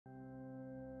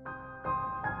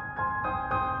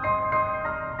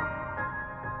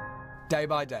Day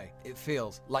by day, it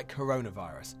feels like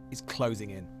coronavirus is closing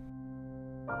in.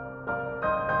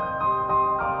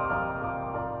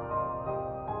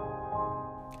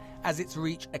 As its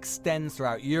reach extends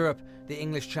throughout Europe, the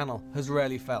English Channel has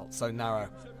rarely felt so narrow.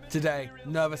 Today,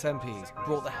 nervous MPs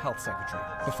brought the Health Secretary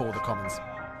before the Commons.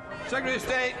 Secretary of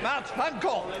State Matt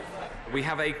Hancock. We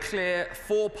have a clear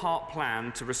four-part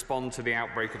plan to respond to the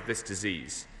outbreak of this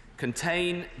disease: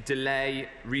 contain, delay,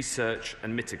 research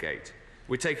and mitigate.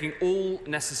 We're taking all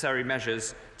necessary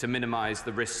measures to minimise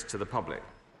the risks to the public.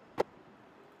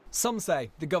 Some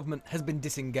say the government has been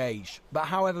disengaged, but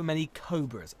however many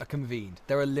cobras are convened,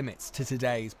 there are limits to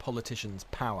today's politicians'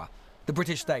 power. The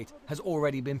British state has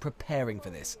already been preparing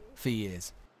for this for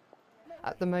years.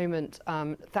 At the moment,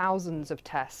 thousands of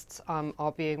tests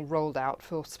are being rolled out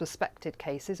for suspected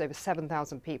cases. Over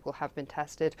 7,000 people have been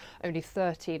tested. Only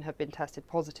 13 have been tested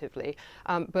positively.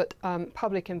 But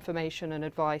public information and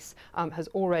advice has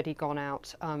already gone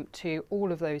out to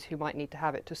all of those who might need to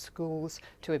have it, to schools,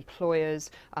 to employers,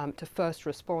 to first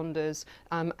responders,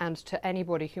 and to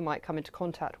anybody who might come into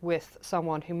contact with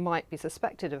someone who might be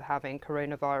suspected of having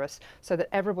coronavirus, so that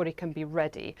everybody can be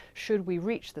ready should we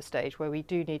reach the stage where we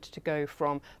do need to go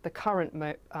from the current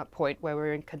point where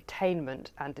we're in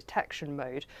containment and detection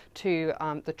mode to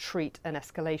the treat and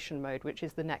escalation mode, which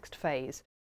is the next phase.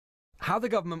 How the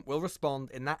government will respond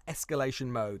in that escalation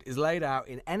mode is laid out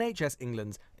in NHS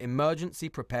England's Emergency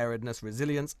Preparedness,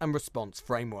 Resilience and Response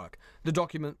Framework, the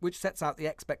document which sets out the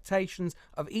expectations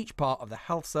of each part of the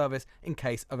health service in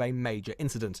case of a major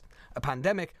incident. A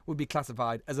pandemic would be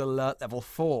classified as Alert Level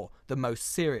 4, the most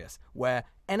serious, where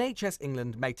NHS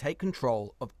England may take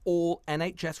control of all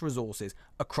NHS resources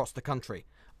across the country,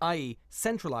 i.e.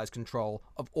 centralised control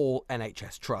of all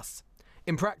NHS trusts.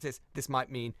 In practice, this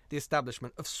might mean the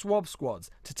establishment of swab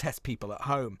squads to test people at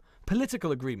home,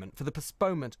 political agreement for the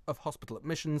postponement of hospital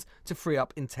admissions to free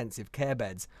up intensive care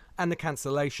beds, and the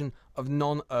cancellation of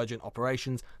non-urgent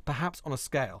operations, perhaps on a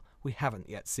scale we haven't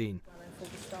yet seen.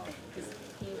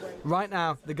 Right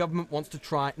now, the government wants to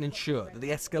try and ensure that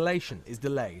the escalation is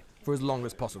delayed for as long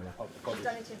as possible.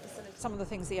 Some of the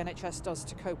things the NHS does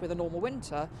to cope with a normal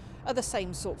winter are the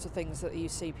same sorts of things that you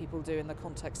see people do in the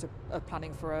context of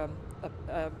planning for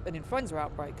an influenza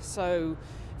outbreak. So,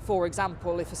 for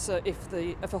example,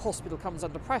 if a hospital comes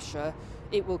under pressure,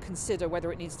 it will consider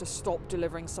whether it needs to stop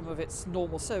delivering some of its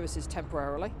normal services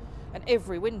temporarily. And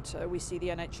every winter we see the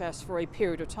NHS for a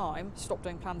period of time stop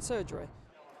doing planned surgery.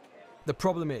 The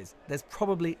problem is, there's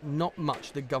probably not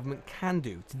much the government can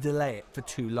do to delay it for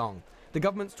too long. The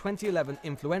government's 2011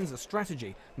 influenza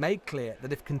strategy made clear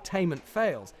that if containment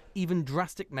fails, even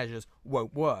drastic measures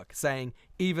won't work, saying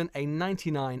even a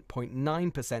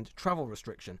 99.9% travel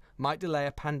restriction might delay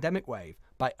a pandemic wave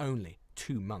by only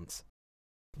 2 months.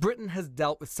 Britain has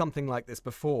dealt with something like this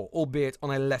before, albeit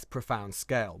on a less profound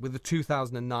scale, with the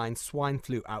 2009 swine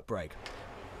flu outbreak.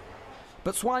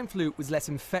 But swine flu was less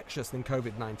infectious than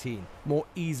COVID-19, more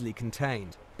easily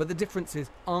contained. But the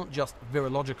differences aren't just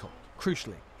virological.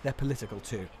 Crucially, they're political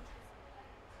too.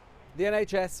 The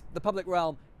NHS, the public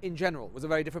realm in general, was a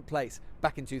very different place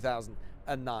back in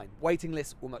 2009. Waiting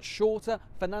lists were much shorter,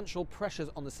 financial pressures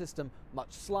on the system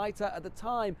much slighter. At the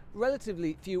time,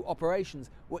 relatively few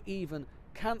operations were even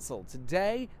cancelled.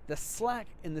 Today, the slack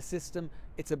in the system,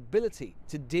 its ability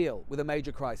to deal with a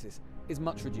major crisis, is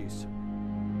much reduced.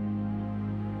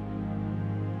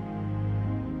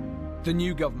 The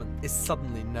new government is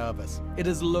suddenly nervous. It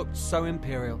has looked so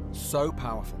imperial, so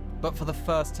powerful, but for the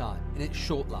first time in its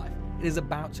short life, it is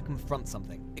about to confront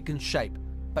something it can shape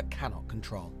but cannot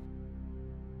control.